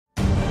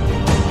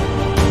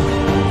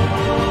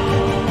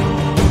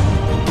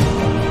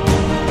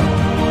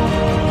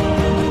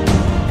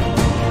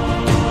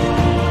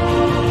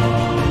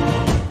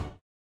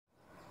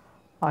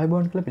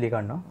අයිබෝන් කියලා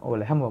පිළිගන්නවා.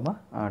 ඔයාලා හැමෝම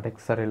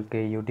TechSARA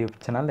ගේ YouTube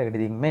channel එකට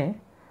ඉතින් මේ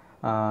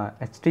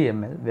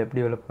HTML web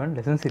development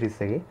lesson series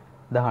එකේ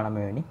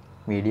 19 වෙනි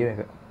වීඩියෝ එක.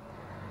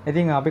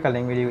 ඉතින් අපි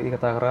කලින් වීඩියෝ එකේ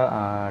කතා කරා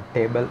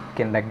table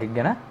කියන ටැග් එක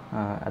ගැන.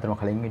 අතන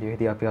කලින් වීඩියෝ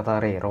එකේදී අපි කතා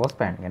කරේ row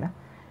span ගැන.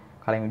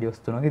 කලින් වීඩියෝස්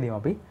තුනකදී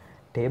අපි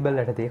table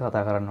යටතේ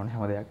කතා කරන්න ඕනේ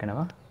හැම දෙයක්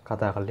ගැනම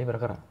කතා කරලා ඉවර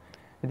කරා.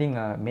 ඉතින්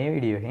මේ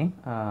වීඩියෝ එකෙන්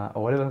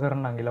ඕලෙවල්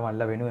කරන අංගිලා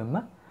මල්ලා වෙනුවෙන්ම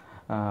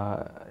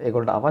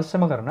ඒගොල්ලන්ට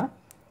අවශ්‍යම කරන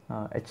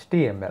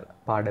HTML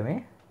පාඩමේ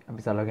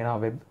අපි සලකන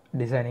වෙබ්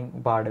ඩිසයිනින්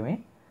පාඩමේ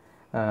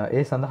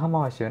ඒ සඳහාම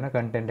අවශ්‍ය වෙන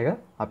කන්ටෙන්ට් එක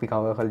අපි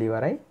කවර් කරලා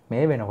ඉවරයි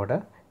මේ වෙනකොට.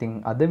 ඉතින්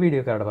අද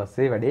වීඩියෝ කරලා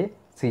පස්සේ වැඩේ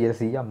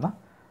 100%ක්ම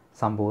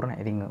සම්පූර්ණයි.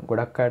 ඉතින්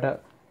ගොඩක් අයට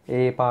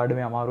ඒ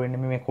පාඩමේ අමාරු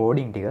වෙන්නේ මේ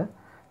කෝඩින් ටික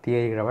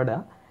තියරි එකට වඩා.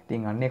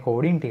 ඉතින් අන්නේ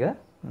කෝඩින් ටික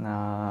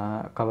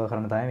කවර්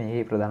කරන්න තමයි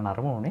මේ ප්‍රධාන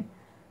අරමුණ උනේ.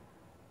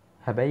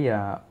 හැබැයි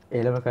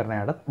A level කරන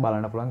අයටත්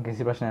බලන්න පුළුවන්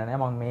කිසි ප්‍රශ්නයක්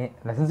නැහැ. මම මේ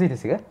lesson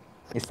series එක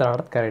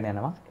ඉස්සරහට කරගෙන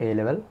යනවා. A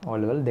level O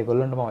level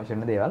දෙකොල්ලන්ටම අවශ්‍ය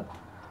වෙන දේවල්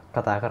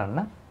කතා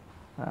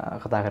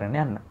කරන්න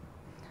යන්න.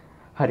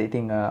 හරි.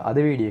 ඉතින් අද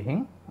වීඩියෝ එකෙන්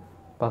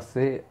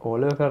පස්සේ O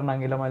level කරන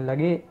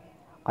අංගිලමල්ලගේ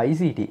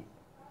ICT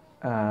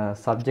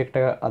subject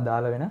එක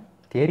අදාළ වෙන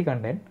theory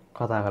content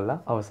කතා කරලා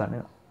අවසන්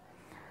වෙනවා.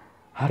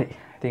 හරි.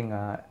 ඉතින්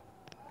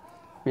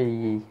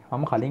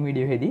මම කලින්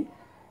වීඩියෝ එකේදී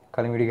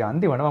කලින් වීඩියෝ එක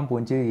අන්තිමට මම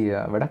පුංචි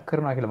වැඩක්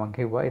කරනවා කියලා මම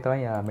කිව්වා. ඒ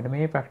තමයි මෙන්න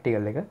මේ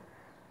ප්‍රැක්ටිකල් එක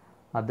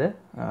අද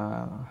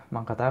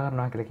මම කතා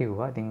කරනවා කියලා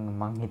කිව්වා. ඉතින්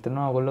මම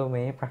හිතනවා ඔයගොල්ලෝ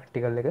මේ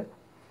ප්‍රැක්ටිකල් එක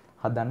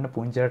හදන්න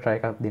පුංචි try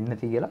එකක් දෙන්න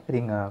නැති කියලා.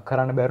 ඉතින්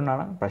කරන්න බැරුණා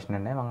නම් ප්‍රශ්න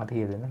නැහැ. මම අද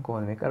කියලා දෙන්නම්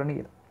කොහොමද මේක කරන්නේ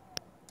කියලා.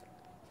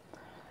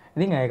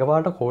 ඉතින්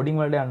එකපාරට කෝඩින්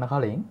වලට යන්න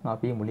කලින්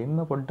අපි මුලින්ම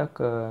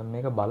පොඩ්ඩක්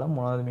මේක බලමු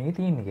මොනවද මේකේ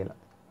තියෙන්නේ කියලා.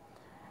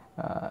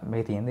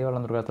 මේ තියෙන දේවල්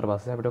අඳුරගත්තට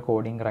පස්සේ අපිට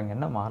කෝඩින් කරන්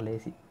යන්න මහ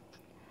ලේසි.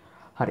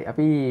 හරි.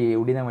 අපි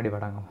උඩින් වැඩි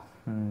පටන් ගමු.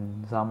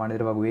 සාමාන්‍ය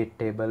විදිහට වගේ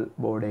table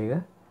board එක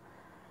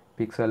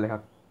pixel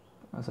එකක්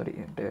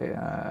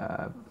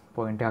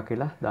point එකක්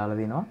කියලා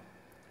දාලා දිනවා.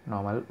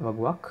 normal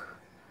වගුවක්.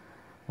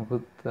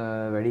 මොකුත්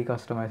වැඩි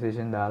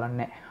customization දාලා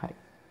නැහැ. හරි.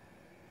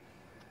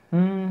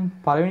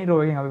 පළවෙනි row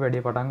එකෙන් අපි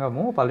වැඩි පටන්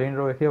ගමු. පළවෙනි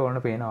row එකේ ඕන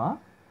පේනවා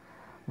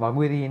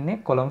වගුවේ තියෙන්නේ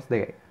columns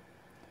දෙකයි.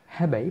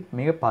 හැබැයි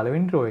මේක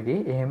පළවෙනි row එකේ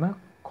එහෙම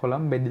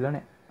column බෙදලා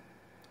නැහැ.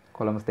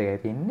 columns දෙකයි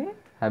තියෙන්නේ.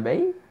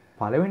 හැබැයි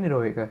පළවෙනි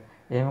row එක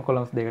එහෙම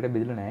columns දෙකකට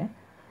බෙදලා නැහැ.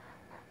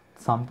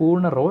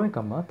 සම්පූර්ණ row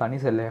එකම තනි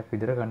cell එකක්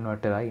විදිහට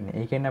convert වෙලා ඉන්නේ.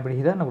 ඒ කියන්නේ අපිට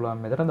හිතන්න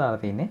පුළුවන් මෙතන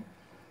දාලා තියෙන්නේ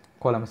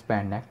column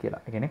span එකක්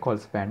කියලා. ඒ කියන්නේ col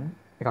span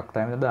එකක්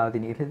තමයි මෙතන දාලා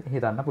තියෙන්නේ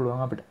හිතන්න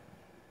පුළුවන් අපිට.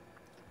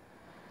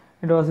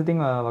 ඊට පස්සේ ඉතින්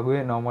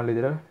වගේ normal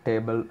විදිහට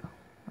table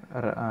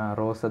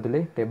rows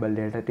ඇතුලේ table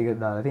data ටික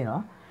දාලා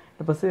තිනවා.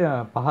 ඊට පස්සේ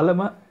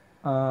පහළම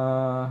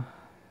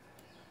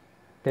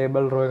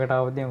table row එකට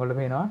ආවදී ඔයගොල්ලෝ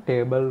පේනවා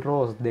table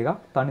rows දෙකක්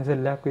තනි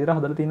cell එකක් විදිහට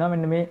හදලා තිනවා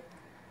මෙන්න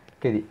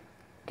මේකෙදි.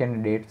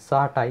 කියන්නේ date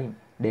සහ time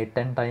date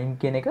and time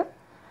කියන එක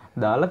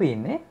දාලා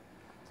තියෙන්නේ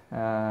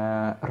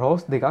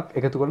rows දෙකක්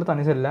එකතු කරලා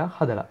තනි cell එකක්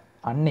හදලා.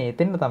 අන්න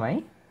එතෙන් තමයි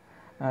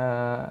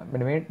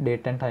මෙන්න මේ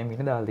date and time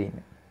එක දාලා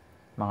තියෙන්නේ.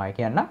 මම අය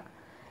කියන්නම්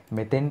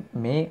මෙතෙන්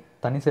මේ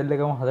තනි cell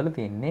එකම හදලා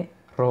තියෙන්නේ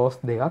rows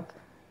දෙකක්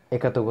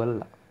එකතු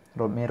කරලා.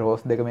 මේ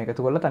rows දෙකම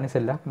එකතු කරලා තනි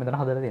cell එකක් මෙතන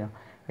හදලා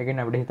තියෙනවා. ඒ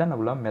කියන්නේ අපිට හිතන්න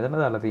පුළුවන් මෙතන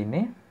දාලා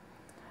තියෙන්නේ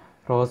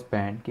rows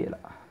span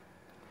කියලා.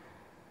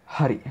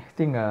 හරි.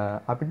 ඉතින්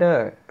අපිට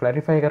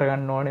clarify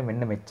කරගන්න ඕනේ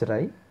මෙන්න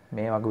මෙච්චරයි.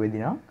 මේ වගේ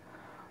වෙදී නම්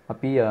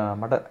අපි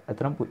මට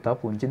අතන තව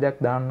පුංචි දෙයක්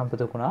දාන්න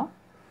අමතකුණා.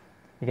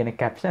 ඒ කියන්නේ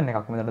caption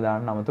එකක් මෙතන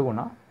දාන්න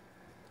අමතකුණා.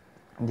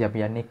 ඉතින්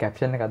අපි යන්නේ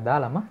caption එකක්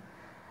දාලාම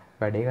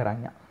වැඩේ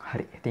කරන් යන්න.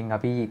 හරි. ඉතින්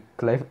අපි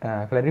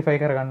clarify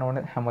කරගන්න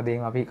ඕනේ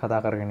හැමදේම අපි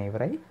කතා කරගෙන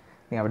ඉවරයි.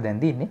 ඉතින් අපිට දැන්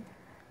තියෙන්නේ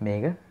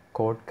මේක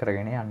කෝඩ්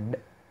කරගෙන යන්න.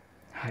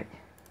 හරි.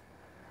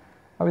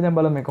 අපි දැන්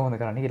බලමු මේක කොහොමද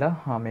කරන්නේ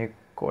කියලා. මේ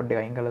කෝඩ් එක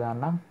අයින් කරලා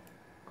දාන්නම්.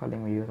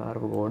 කලින් වීඩියෝ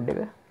කරපු කෝඩ් එක.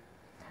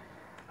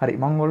 හරි.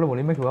 මම ඔයාලට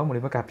මුලින්ම කිව්වා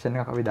මුලින්ම caption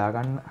එකක් අපි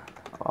දාගන්න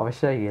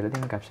අවශ්‍යයි කියලා.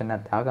 ඉතින් caption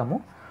එකක් දාගමු.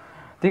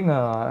 ඉතින්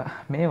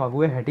මේ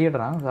වගුවේ හැටියට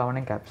නම්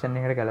සාමාන්‍යයෙන් caption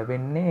එකට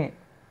ගැලපෙන්නේ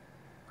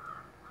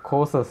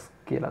courses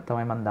කියලා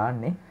තමයි මම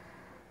දාන්නේ.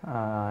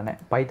 නෑ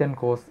Python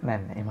course නෑ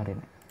එහෙම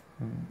හරින්නේ.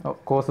 ඔව්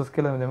courses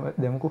කියලා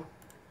දෙමුකෝ.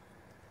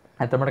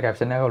 ඇත්තටම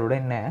caption එක වල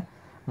උඩින් නෑ.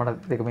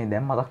 මට දෙක මේ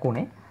දැන් මතක්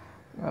වුණේ.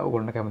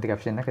 ඔයගොල්ලෝ කැමති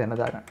caption එකක් දෙන්න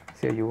දාගන්න.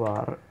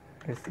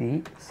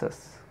 CURSES.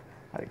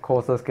 හරි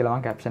courses කියලා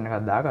මම caption එකක්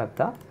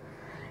දාගත්තා.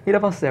 ඊට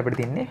පස්සේ අපිට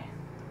තියන්නේ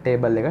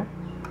table එක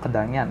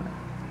හදාගෙන යන්න.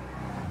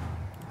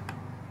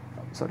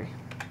 sorry.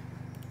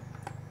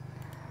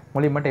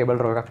 මුලින්ම table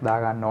row එකක්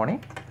දාගන්න ඕනේ.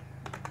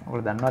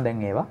 ඔයගොල්ලෝ දන්නවා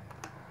දැන් ඒවා.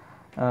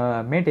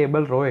 මේ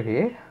table row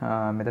එකේ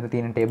මෙතන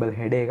තියෙන table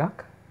head එකක්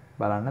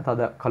බලන්න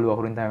තද කළු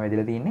අකුරින් තමයි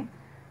වැදිලා තියෙන්නේ.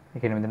 ඒ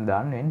කියන්නේ මෙතන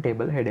දාන්න වෙන්නේ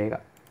table head එක.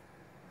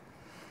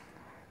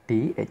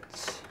 TH.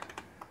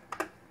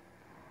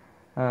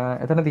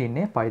 එතන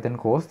තියෙන්නේ Python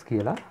course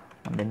කියලා.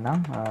 මම දෙන්නම්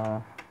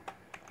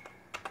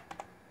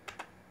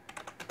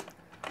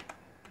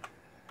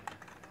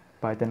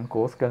Python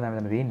course කියලා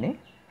මෙතන තියෙන්නේ.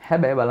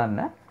 හැබැයි බලන්න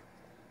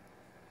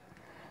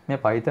මේ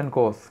Python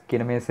course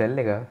කියන මේ cell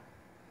එක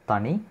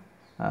තනි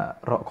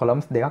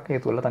columns දෙකක්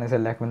එකතු කරලා තනි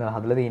cell එකක් මෙතන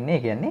හදලා තින්නේ.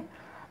 ඒ කියන්නේ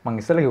මම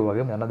ඉස්සෙල්ලා කිව්වා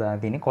වගේ මෙතන දාලා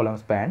තියෙන්නේ column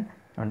span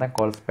නැත්නම්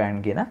call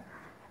span කියන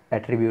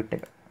attribute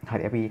එක.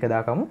 හරි අපි ඒක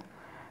දාගමු.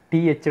 th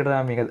එකට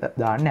තමයි මේක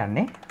දාන්න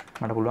යන්නේ.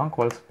 මට පුළුවන්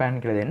call span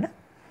කියලා දෙන්න.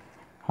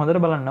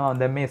 හොඳට බලන්න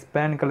දැන් මේ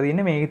span කරලා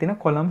තියෙන්නේ මේකේ තියෙන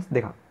columns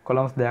දෙකක්.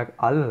 columns දෙකක්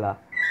අල්ලලා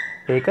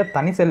ඒක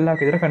තනි සෙල්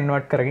එකක් විතර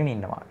කන්වර්ට් කරගෙන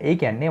ඉන්නවා. ඒ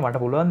කියන්නේ මට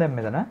පුළුවන් දැන්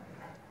මෙතන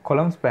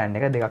column span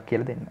එක දෙකක්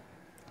කියලා දෙන්න.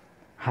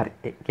 හරි.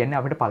 ඒ කියන්නේ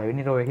අපිට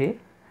පළවෙනි row එකේ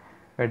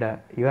වැඩ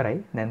ඉවරයි.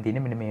 දැන්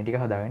තියෙන්නේ මෙන්න මේ ටික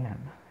හදාගෙන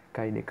යන්න.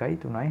 1 2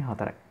 3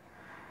 4.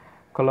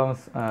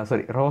 columns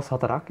rows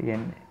 4ක්.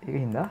 කියන්නේ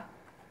ඒකින්ද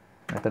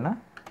මෙතන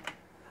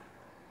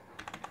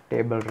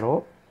table row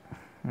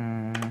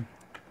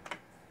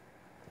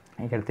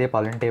ඒකට තියෙන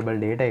පළවෙනි table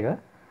data එක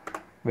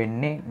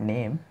වෙන්නේ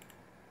name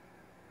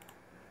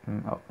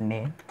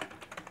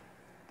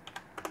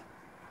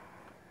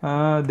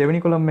දෙවෙනි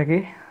column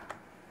එකේ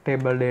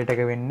table data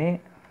එක වෙන්නේ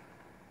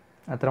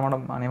අතර මට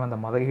අනේ මම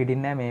මතක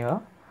හිටින්නේ නැහැ මේවා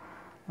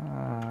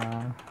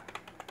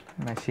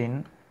machine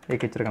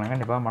ඒක ඉතර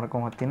ගණන් එපා මට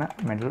කොහොමද තියෙන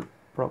mental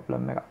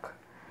problem එකක්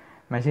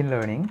machine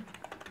learning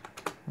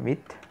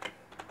with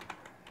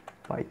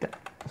Python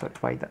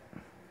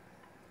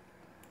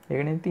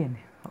ඒකනේ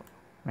තියෙන්නේ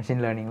machine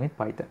learning with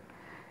Python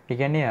ඒ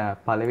කියන්නේ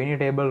පළවෙනි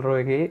table row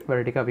එකේ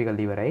වැඩ ටික අපි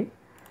කරලා ඉවරයි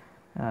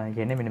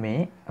කියන්නේ මෙන්න මේ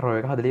row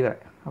එක හදලා ඉවරයි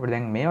අපිට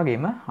දැන් මේ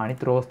වගේම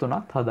අනිත් rows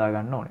තුනක් හදා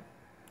ගන්න ඕනේ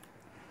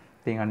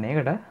ඉතින් අන්න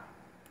ඒකට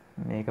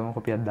මේකම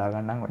කොපියක්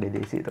දාගන්නම් වැඩි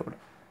දේසි එතකොට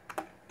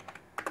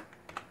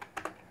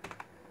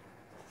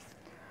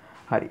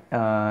හරි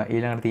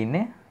ඊළඟට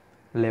තියෙන්නේ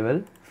level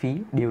fee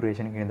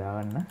duration කියන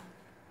දාගන්න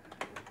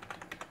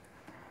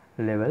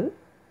level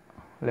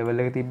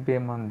එක තිබ්බේ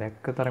මම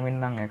දැක්ක තරමින්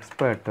නම්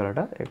expert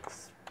වලට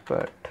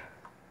expert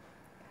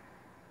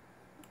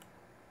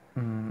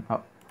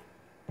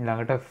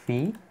ඊළඟට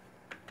fee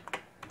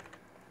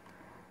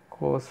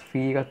course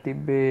fee එකක්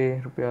තිබ්බේ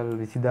රුපියල්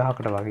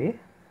 20000කට වගේ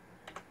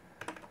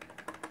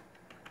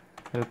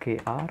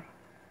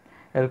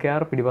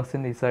LKR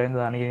පිටිපස්සෙන් ඉස්සරහින්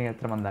දාන කියන එක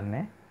අතර මම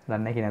දන්නේ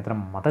නැහැ කියන අතර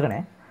මතක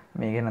නැහැ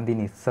මේක නම්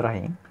තියෙන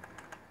ඉස්සරහින්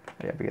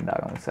හරි අපි ඒක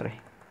දාගමු ඉස්සරහින්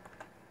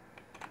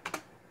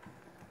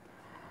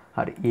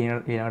හරි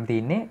ඊළඟට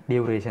තියෙන්නේ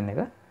duration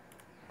එක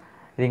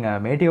ඉතින්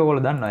මේ ටික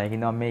ඔයගොල්ලෝ දන්නවා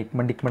ඒකින්ද මම මේ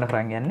ඉක්මනට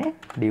කරන් යන්නේ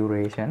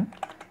duration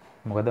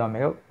මොකද මම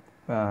මේක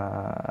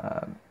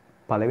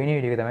පළවෙනි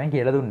වීඩියෝ එක තමයි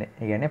කියලා දුන්නේ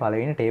ඒ කියන්නේ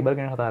පළවෙනි table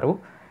ගැන කතා කරපු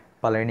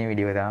පළවෙනි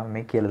වීඩියෝ එක තමයි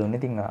මේ කියලා දුන්නේ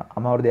ඉතින්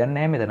අමාරු දෙයක්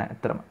නැහැ මෙතන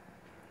ඇත්තටම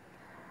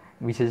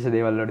විශේෂ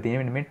දේවල් වලට තියෙන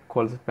මෙන්න මේ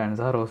call span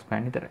සහ row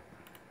span විතරයි.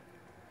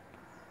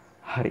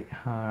 හරි.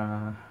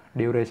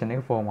 duration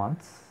එක 4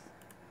 months.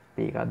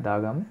 මේකක්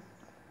දාගමු.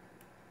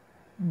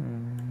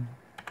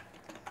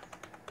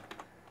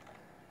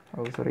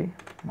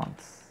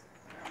 months.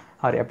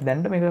 හරි අපි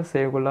දැන් මේක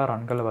save කරලා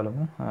run කරලා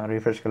බලමු.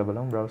 refresh කරලා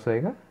බලමු browser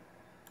එක.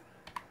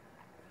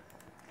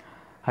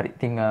 හරි.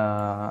 ඉතින්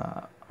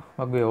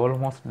වගේ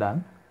almost done.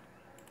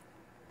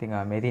 ඉතින්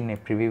මේ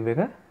තියෙන්නේ preview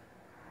එක.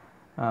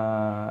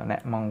 නෑ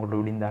මම උඩ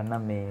උඩින්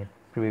දාන්නම් මේ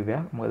ප්‍රිවිව්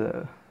එක මොකද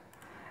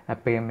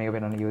ඇප් එකෙන් මේක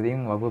පෙන්වන්න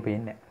කිව්වොත් වගුව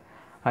පේන්නේ නැහැ.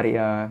 හරි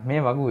මේ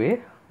වගුවේ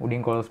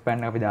උඩින් call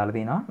span එක අපි දාලා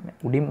තිනවා.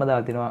 උඩින්ම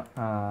දාලා තිනවා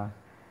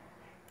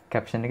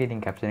caption එක.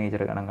 ඉතින් caption එක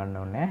ඉතර ගණන් ගන්න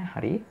ඕනේ නැහැ.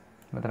 හරි.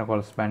 මෙතන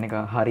call span එක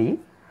හරි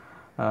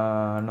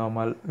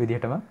normal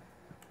විදිහටම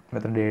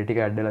මෙතන data ටික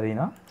add වෙලා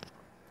තිනවා.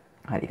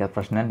 හරි ඒක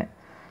ප්‍රශ්න නැහැ.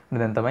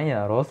 දැන් තමයි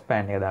row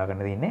span එක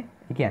දාගන්න තියෙන්නේ.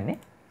 ඒ කියන්නේ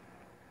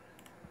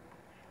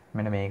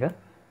මෙන්න මේක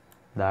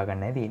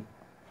දාගන්නයි තියෙන්නේ.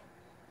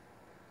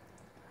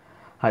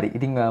 හරි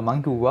ඉතින් මං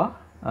කිව්වා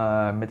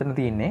මෙතන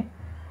තියෙන්නේ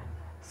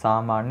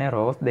සාමාන්‍ය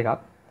rows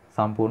දෙකක්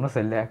සම්පූර්ණ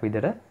සෙල් එකක්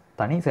විදිහට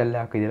තනි සෙල්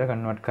එකක් විදිහට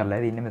කන්වර්ට් කරලා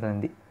ඉන්නේ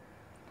මෙතනදී.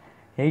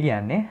 ඒ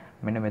කියන්නේ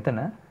මෙන්න මෙතන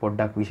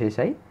පොඩ්ඩක්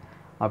විශේෂයි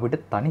අපිට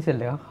තනි සෙල්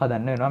එකක්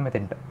හදන්න වෙනවා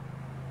මෙතෙන්ට.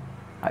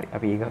 හරි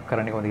අපි ඒක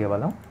කරන්නේ කොහොමද කියලා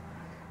බලමු.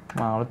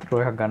 මම අලුත්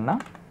row එකක් ගන්නම්.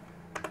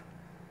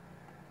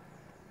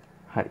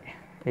 හරි.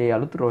 ඒ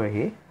අලුත් row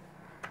එකේ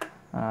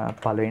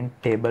පළවෙනි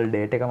table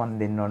data එක මම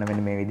දෙන්න ඕනේ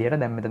මෙන්න මේ විදිහට.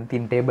 දැන් මෙතන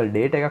තියෙන table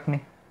data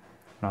එකක්නේ.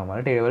 normal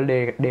table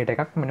data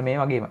එකක් මෙන්න මේ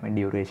වගේම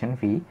duration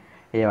fee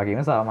ඒ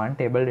වගේම සාමාන්‍ය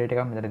table data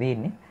එකක් මෙතන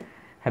තියෙන්නේ.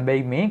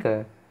 හැබැයි මේක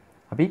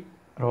අපි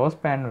row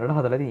span වලට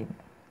හදලා තියෙන්නේ.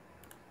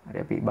 හරි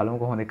අපි බලමු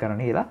කොහොමද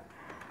කරන්නේ කියලා.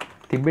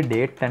 තිබ්බේ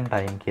date and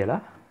time කියලා.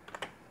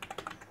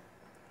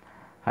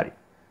 හරි.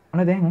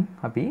 ඔන්න දැන්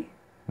අපි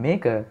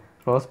මේක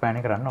row span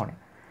එක කරන්න ඕනේ.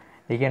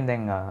 ඒ කියන්නේ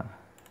දැන්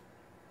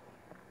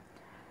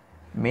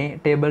මේ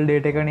table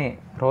data එකනේ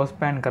row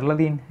span කරලා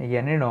තියෙන්නේ. ඒ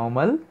කියන්නේ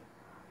normal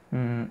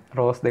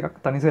rows දෙකක්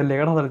තනි සෙල්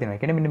එකකට හදලා තියෙනවා.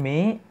 ඒ කියන්නේ මෙන්න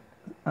මේ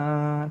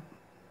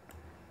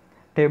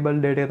table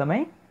data එක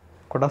තමයි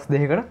කොටස්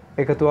දෙකකට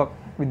එකතුවක්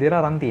විදිහට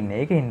අරන් තින්නේ.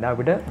 ඒකින්ද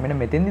අපිට මෙන්න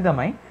මෙතෙන්දි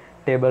තමයි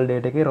table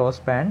data එකේ row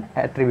span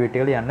attribute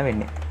එක ලියන්න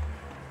වෙන්නේ.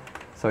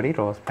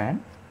 row span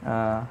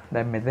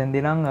දැන් මෙතෙන්දි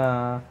නම්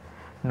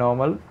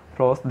normal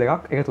rows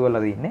දෙකක් එකතු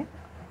කරලා තින්නේ.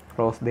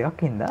 rows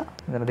දෙකක් හින්දා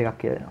මෙතන දෙකක්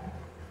කියලා දෙනවා.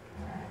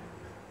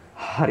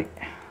 හරි.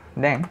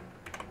 දැන්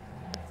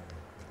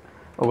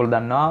ඔයගොල්ලෝ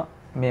දන්නවා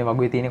මේ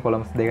වගුවේ තියෙන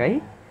columns දෙකයි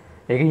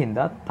ඒක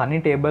හින්දා තනි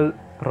table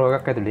row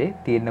එකක් ඇතුලේ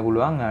තියෙන්න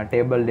පුළුවන්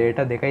table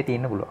data දෙකයි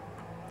තියෙන්න පුළුවන්.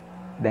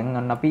 දැන්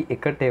අන්න අපි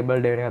එක table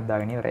data එකක්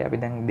දාගෙන ඉවරයි. අපි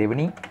දැන්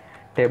දෙවෙනි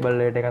table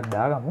data එකක්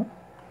දාගමු.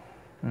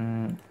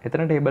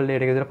 එතන ටේබල්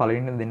ඩේටා එක විතර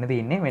පළවෙනි දෙන්න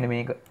තියෙන්නේ මෙන්න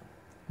මේක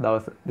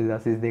දවස්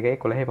 2022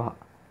 11:05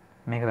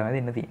 මේක තමයි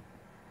දෙන්න තියෙන්නේ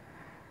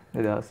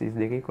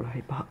 2022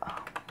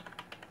 11:05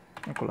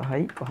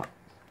 11:05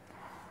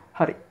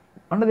 හරි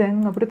ඔන්න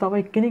දැන් අපිට තව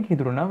එක්කෙනෙක්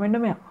හිතුරුණා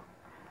මෙන්න මෙයා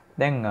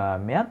දැන්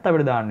මෙයාත්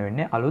අපිට දාන්න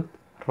වෙන්නේ අලුත්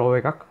රෝ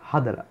එකක්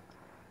හදලා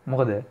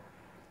මොකද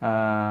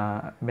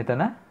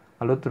මෙතන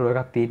අලුත් රෝ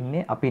එකක්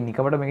තියෙන්නේ අපි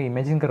නිකමට මේක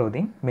ඉමේජින් කරොත්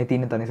මේ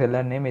තියෙන තනි සෙල්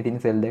එකක් නෙමෙයි මේ තියෙන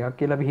සෙල් දෙකක්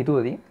කියලා අපි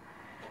හිතුවොත්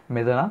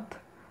මෙතනත්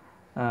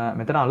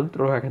මෙතන අලුත්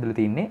රෝ එකක් හදලා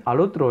තින්නේ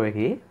අලුත් රෝ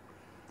එකේ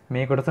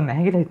මේ කොටස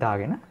නැහැ කියලා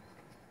හිතාගෙන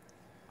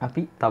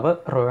අපි තව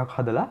රෝ එකක්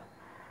හදලා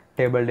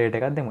ටේබල් ඩේටා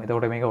එකක් දෙමු.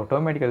 එතකොට මේක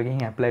ඔටෝමැටිකලි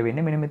ගිහින් ඇප්ලයි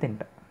වෙන්නේ මෙන්න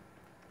මෙතෙන්ට.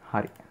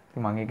 හරි.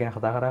 ඉතින් මම ඒක ගැන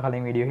කතා කරා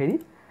කලින් වීඩියෝ එකේදී.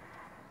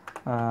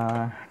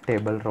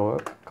 ටේබල් රෝ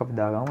එකක් අපි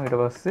දාගමු. ඊට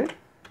පස්සේ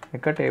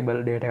එක ටේබල්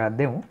ඩේටා එකක්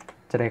දෙමු.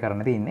 එච්චරයි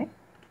කරන්න තියෙන්නේ.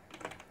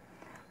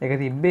 ඒක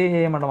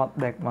තිබ්බේ මට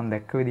මම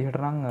දැක්ක විදිහට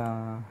නම්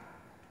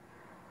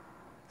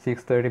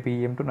 6:30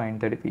 pm to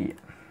 9:30 pm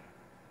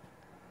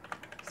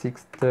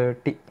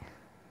 6:30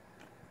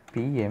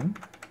 pm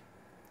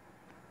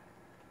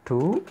to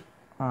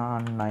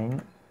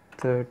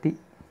 9:30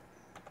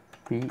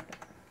 pm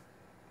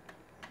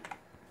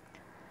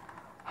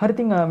හරි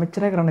ඉතින්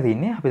මෙච්චරයි කරන්න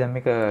තියෙන්නේ අපි දැන්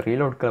මේක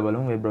රීලෝඩ් කරලා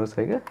බලමු වෙබ් බ්‍රවුසර්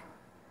එක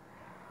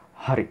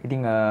හරි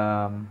ඉතින්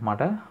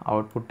මට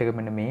අවුට්පුට් එක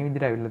මෙන්න මේ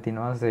විදිහට ඇවිල්ලා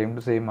තිනවා same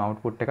to same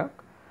output එකක්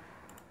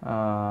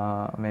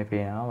මේ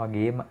පේනවා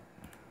වගේම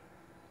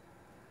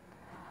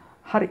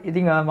හරි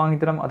ඉතින් මම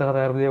හිතනවා අද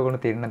කතා කරපු දේ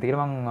ඔයගොල්ලෝ තේරෙන්නේ නැති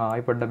කියලා මම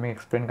ආයි පොඩ්ඩක් මේක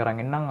එක්ස්ප්ලেইন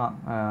කරන් එන්නම්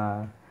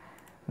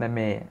දැන්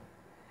මේ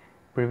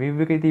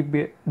ප්‍රිවිව් එකේ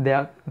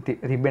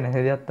තිබ්බේ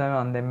නැති දෙයක් තමයි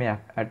මම දැන් මේ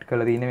ඇඩ්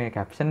කරලා තියෙන්නේ මේ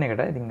කැප්ෂන්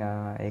එකට ඉතින්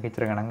ඒක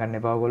එච්චර ගණන් ගන්න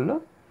එපා ඔයගොල්ලෝ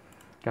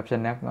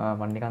කැප්ෂන් එකක්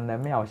මම නිකන්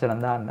දැන් මේ අවශ්‍ය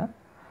නම් දාන්න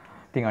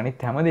ඉතින්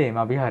අනිත් හැමදේම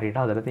අපි හරියට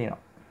හදලා තියෙනවා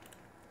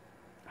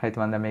හරිද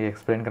මම දැන් මේක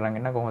එක්ස්ප්ලেইন කරන්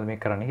එන්න කොහොමද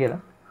මේක කරන්නේ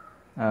කියලා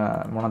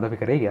මොනවද අපි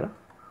කරේ කියලා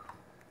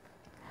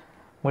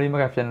මුලින්ම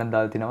කැප්ෂන් එකක්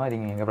දාලා තිනවා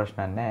ඉතින් ඒක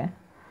ප්‍රශ්නයක්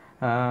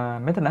නැහැ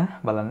මෙතන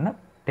බලන්න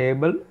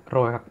ටේබල්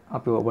රෝ එකක්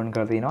අපි ඕපන්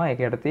කරලා තිනවා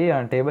ඒක යටතේ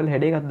ටේබල්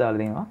හෙඩ් එකක්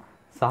දාලා තිනවා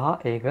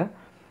සහ ඒක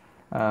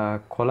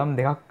කොලම්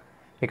දෙකක්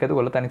එකතු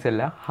කරලා තනි සෙල්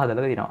එකක්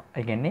හදලා තිනවා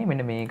ඒ කියන්නේ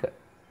මෙන්න මේක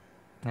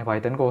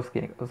Python course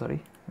කියන එක sorry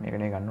මේක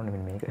නේ ගන්න ඕනේ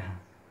මෙන්න මේක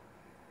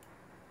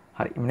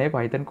හරි මේ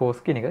Python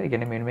course කියන එක ඒ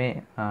කියන්නේ මෙන්න මේ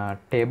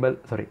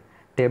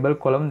ටේබල්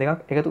කොලම්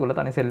දෙකක් එකතු කරලා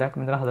තනි සෙල් එකක්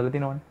මෙතන හදලා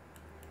තිනවනේ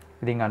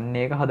ඉතින් අන්න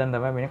ඒක හදන්න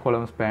තමයි මේ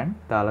කොලම් ස්පෑන්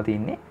දාලා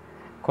තින්නේ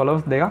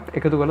කොලම්ස් දෙකක්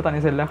එකතු කරලා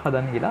තනි සෙල් එකක්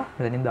හදන්න කියලා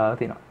මෙතනින්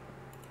දාලා තිනවා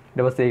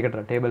ඊට පස්සේ ඒකට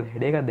ටේබල්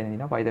හෙඩ් එකක් දෙන්න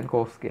දිනවා Python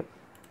course කියලා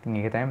ඉතින්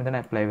ඒක තමයි මෙතන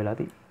ඇප්ලයි වෙලා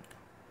තියෙන්නේ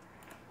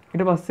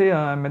ඊට පස්සේ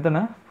මෙතන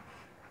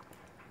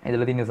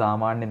ඉදලා තියෙන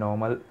සාමාන්‍ය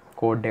normal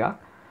code එකක්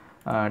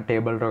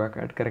table row එකක්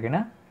ඇඩ් කරගෙන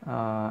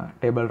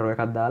table row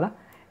එකක් දාලා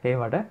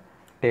ඒවට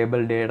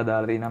table data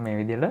දාලා තියෙනවා මේ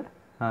විදිහට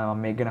මම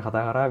මේක ගැන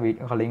කතා කරා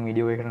කලින්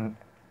වීඩියෝ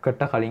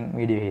එකකට කලින්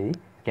වීඩියෝ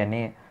එකේදී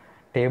කියන්නේ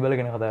table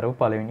ගැන කතා කරපු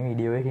පළවෙනි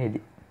වීඩියෝ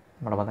එකේදී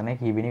මට මතක නැහැ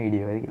කීවෙනි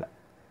වීඩියෝ එකද කියලා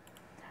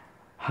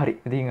හරි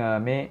ඉතින්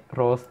මේ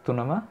rows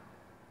තුනම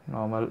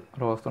normal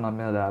rows තුනක්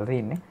මෙතන දාලා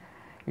තියෙන්නේ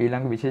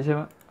ඊළඟ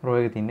විශේෂම row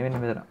එක තියෙන්නේ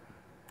මෙන්න මෙතන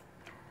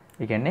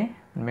ඒ කියන්නේ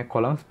මේ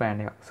column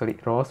span එකක් sorry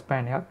row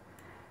span එකක්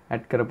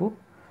ඇඩ් කරපු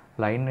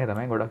line එක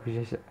තමයි ගොඩක්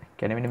විශේෂ.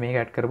 කියන්නේ මෙන්න මේක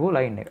ඇඩ් කරපු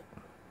line එක.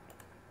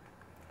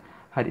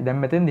 හරි දැන්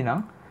මෙතෙන්දී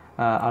නම්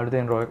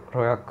අලුතෙන්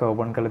row එකක්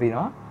open කරලා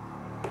තිනවා.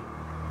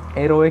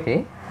 ඒ row එකේ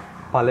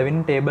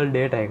පළවෙනි table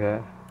data එක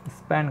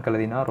span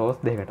කරලා තිනවා rows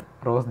දෙකකට.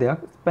 rows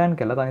දෙකක් span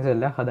කරලා තනි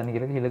cell එකක් හදන්න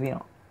කියලා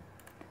තියෙනවා.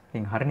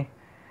 ඉතින් හරිනේ.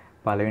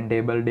 පළවෙනි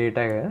table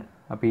data එක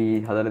අපි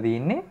හදලා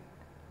තියෙන්නේ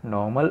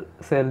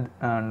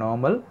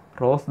normal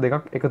rows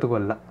දෙකක් එකතු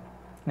කරලා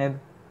නේද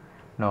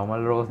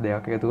normal rows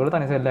දෙකක් එකතු කරලා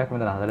තනි cell එකක්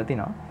මෙතන හදලා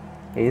තිනවා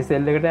ඒ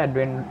cell එකට add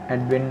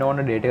වෙන්න ඕන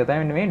data එක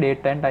තමයි මේ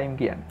date and time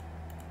කියන්නේ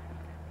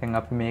දැන්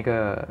අපි මේක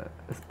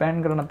span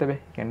කරනත් බෑ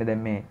කියන්නේ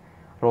දැන් මේ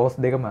rows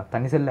දෙකම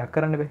තනි cell එකක්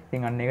කරන්න බෑ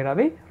ඉතින් අන්න ඒකට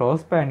අපි row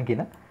span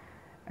කියන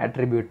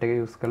attribute එක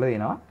use කරලා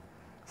දෙනවා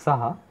සහ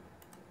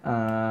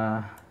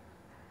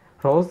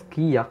rows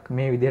කීයක්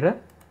මේ විදිහට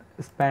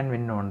span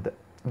වෙන්න ඕනද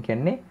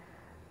කියන්නේ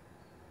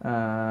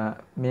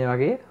මේ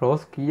වගේ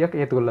rows කීයක්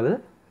එකතු කරලාද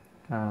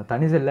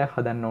තනි සෙල් එකක්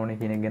හදන්න ඕනේ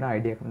කියන එක ගැන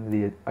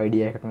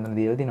අයිඩියා එකක් මෙතන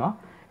දීලා තිනවා.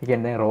 ඒ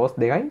කියන්නේ දැන් rows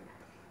දෙකයි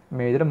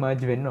මේ විදිහට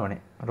merge වෙන්න ඕනේ.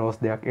 rows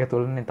දෙකක් එකතු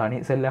කරලා තනි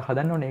සෙල් එකක්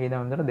හදන්න ඕනේ. ඒක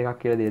තමයි මෙතන දෙකක්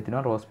කියලා දීලා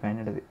තිනවා rows span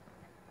එකටදී.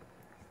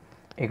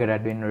 ඒකට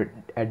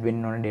add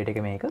වෙන්න ඕනේ data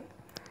එක මේක.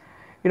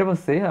 ඊට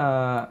පස්සේ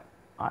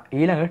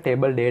ඊළඟ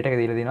table data එක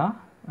දීලා තිනවා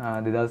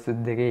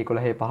 2022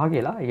 11:05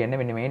 කියලා. ඒ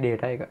කියන්නේ මෙන්න මේ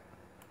data එක.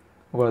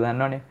 ඔයගොල්ලෝ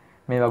දන්නවනේ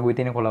මේ වගුවේ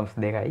තියෙන columns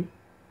දෙකයි.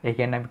 ඒ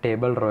කියන්නේ අපි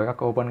table row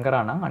එකක් open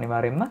කරා නම්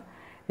අනිවාර්යයෙන්ම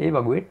ඒ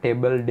වගේ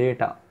table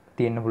data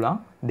තියෙන්න පුළුවන්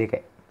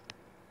දෙකයි.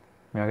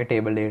 මේ වගේ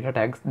table data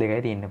tags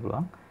දෙකයි තියෙන්න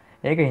පුළුවන්.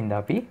 ඒකින්ද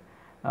අපි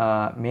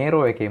මේ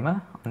row එකේම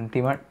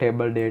අන්තිම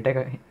table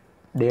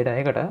data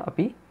එකට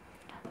අපි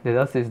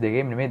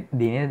 2022 මෙන්න මේ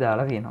දිනේ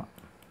දාලා තියෙනවා.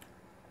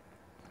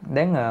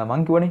 දැන්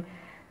මම කියවනේ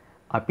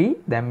අපි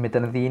දැන්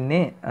මෙතන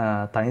තියෙන්නේ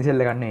තනි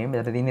cell එකක් නෙමෙයි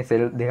මෙතන තියෙන්නේ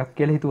cell දෙකක්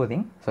කියලා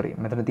හිතුවතින් sorry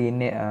මෙතන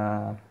තියෙන්නේ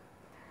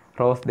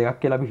rows දෙකක්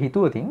කියලා අපි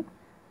හිතුවතින්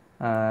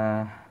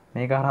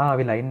මේක හරහා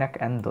අපි line එකක්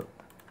ඇන්දොත්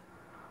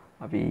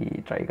අපි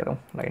try කරමු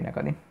line එක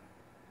අදින්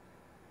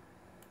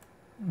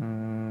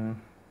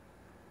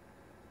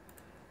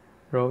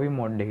rowing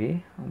mode එකේ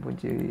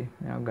පුංචි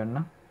මෙයක්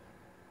ගන්න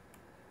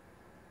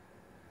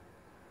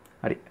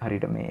හරි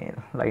හරියට මේ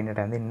line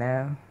එකට ඇඳෙන්නේ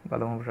නැහැ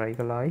බලමු try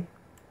කළායි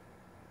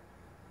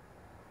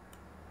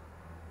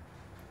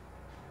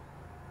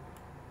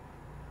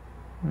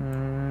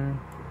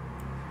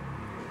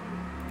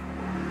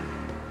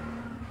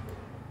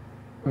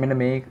මෙන්න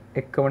මේ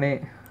එක්කමනේ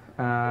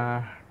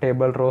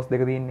ටේබල් රෝස්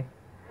දෙක තියෙන්නේ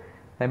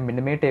දැන්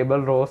මෙන්න මේ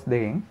ටේබල් රෝස්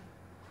දෙකෙන්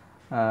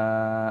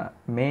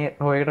මේ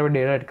රෝ එකට අපි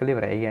data add කරලා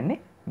ඉවරයි. ඒ කියන්නේ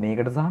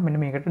මේකට සහ මෙන්න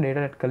මේකට data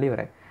add කරලා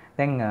ඉවරයි.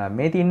 දැන්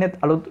මේ තියෙන්නේ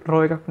අලුත්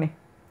රෝ එකක් නේ.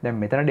 දැන්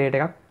මෙතන data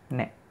එකක්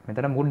නැහැ.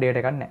 මෙතන මුකුත් data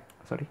එකක් නැහැ.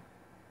 sorry.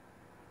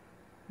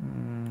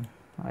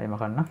 ආයෙම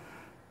කරන්න.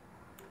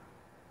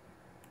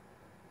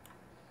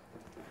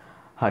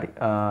 හරි.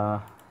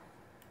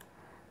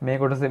 මේ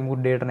කොටසේ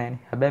මුකුත් data නැහැ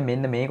නේ. හැබැයි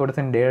මෙන්න මේ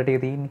කොටසෙන් data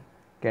ටික තියෙන්නේ.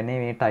 කියන්නේ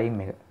මේ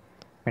time එක.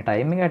 මේ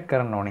time එක add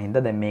කරන්න ඕනේ.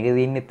 හින්දා දැන් මේක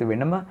තියෙන්නේ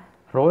වෙනම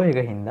රෝ එක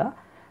හින්දා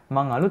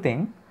මම අලුතෙන්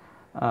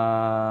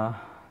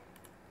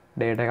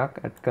data එකක්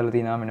add කරලා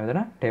තිනවා මෙන්න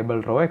මෙතන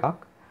table row එකක්.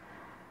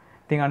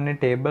 ඉතින්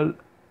අන්නේ table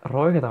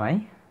row එක තමයි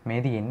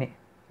මේ තියෙන්නේ.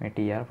 මේ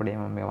tr පොඩි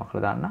මම මේක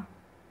වහලා දාන්න.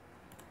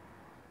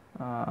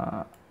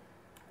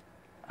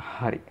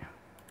 හරි.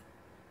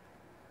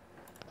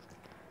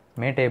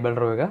 මේ table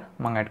row එක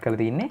මම add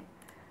කරලා තින්නේ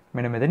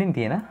මෙන්න මෙතනින්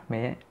තියෙන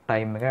මේ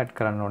time එක add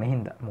කරන්න ඕනේ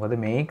හින්දා. මොකද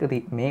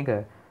මේක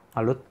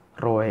අලුත්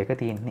row එක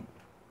තියෙන්නේ.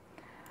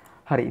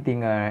 හරි. ඉතින්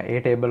ඒ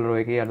table row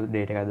එකේ අලුත්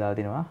data එකක් දාලා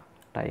තිනවා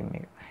time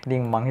එක.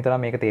 ඉතින් මම හිතනවා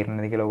මේක තේරෙන්නේ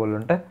නැති කියලා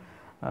ඔයගොල්ලන්ට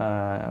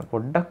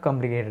පොඩ්ඩක්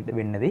complicated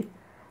වෙන්නේ නැති.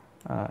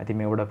 ඉතින්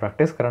මේක පොඩ්ඩක්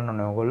practice කරන්න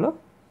ඕනේ ඔයගොල්ලෝ.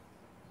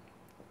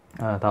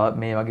 තව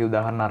මේ වගේ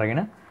උදාහරණ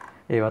අරගෙන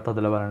ඒවත්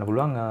හදලා බලන්න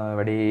පුළුවන්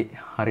වැඩි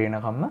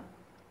හරියනකම්ම.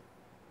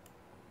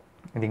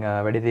 ඉතින්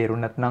වැඩි තේරුම්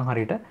නැත්නම්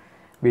හරියට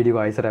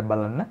වීඩියෝ ආයෙසරක්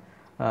බලන්න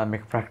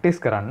මේක ප්‍රැක්ටිස්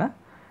කරන්න.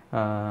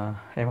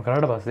 එහෙම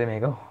කරාට පස්සේ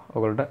මේක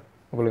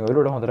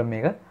ඔයගොල්ලෝ හොඳට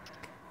මේක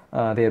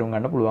තේරුම්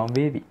ගන්න පුළුවන්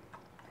වේවි.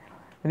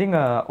 ඉතින්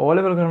O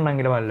level කරන නම්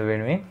ඊට මල්ල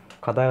වෙනුවෙන්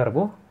කතා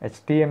කරපු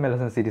HTML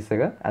lesson series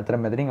එක අතරම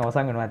මෙතනින්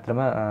අවසන් වෙනවා. අතරම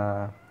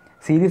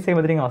series එක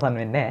මෙතනින් අවසන්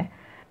වෙන්නේ නැහැ.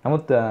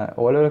 නමුත්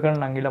O level කරන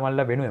නම් ඊට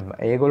මල්ල වෙනුවෙන්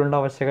ඒගොල්ලන්ට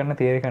අවශ්‍ය කරන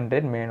theory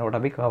content මේ නෝට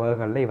අපි cover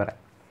කරලා ඉවරයි.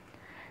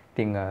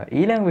 ඉතින්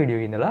ඊළඟ වීඩියෝ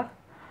එකේ ඉඳලා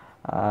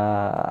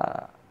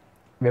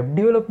web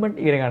development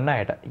ඉගෙන ගන්න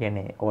අයට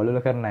කියන්නේ O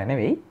level කරන අය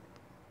නෙවෙයි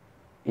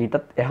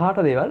ඊටත් එහාට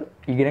දේවල්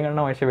ඉගෙන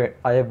ගන්න අවශ්‍ය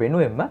අය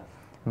වෙනුවෙන්ම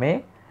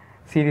මේ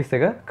series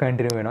එක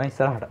continue වෙනවා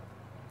ඉස්සරහට.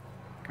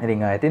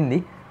 ඉතින්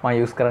එතෙන්දී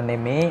මම use කරන්නේ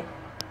මේ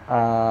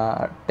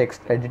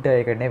text editor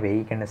එක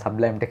නෙවෙයි, කියන්නේ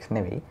Sublime Text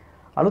නෙවෙයි.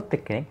 අලුත්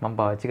එක්කෙනෙක් මම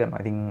පාවිච්චි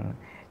කරනවා. ඉතින්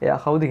එයා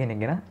කවුද කියන එක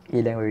ගැන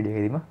ඊළඟ වීඩියෝ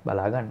එකේදීම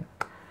බලා ගන්න.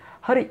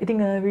 හරි. ඉතින්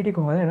වීඩියෝ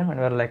කොහොමද නේද?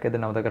 අනිවාර්යයෙන් like එක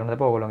නවත කරන්න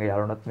එපා. ඔයගොල්ලෝගේ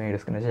යාළුවන්ටත් මේ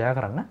වීඩියෝස් ගැන share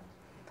කරන්න.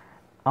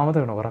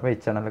 අමතක නොකර අපේ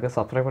channel එක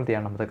subscribe කරලා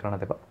තියන්න අමතක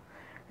කරන්න එපා.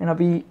 එහෙනම්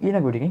අපි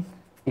ඊළඟ වීඩියෝ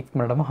එකකින්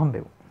ඉක්මනටම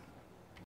හම්බෙමු.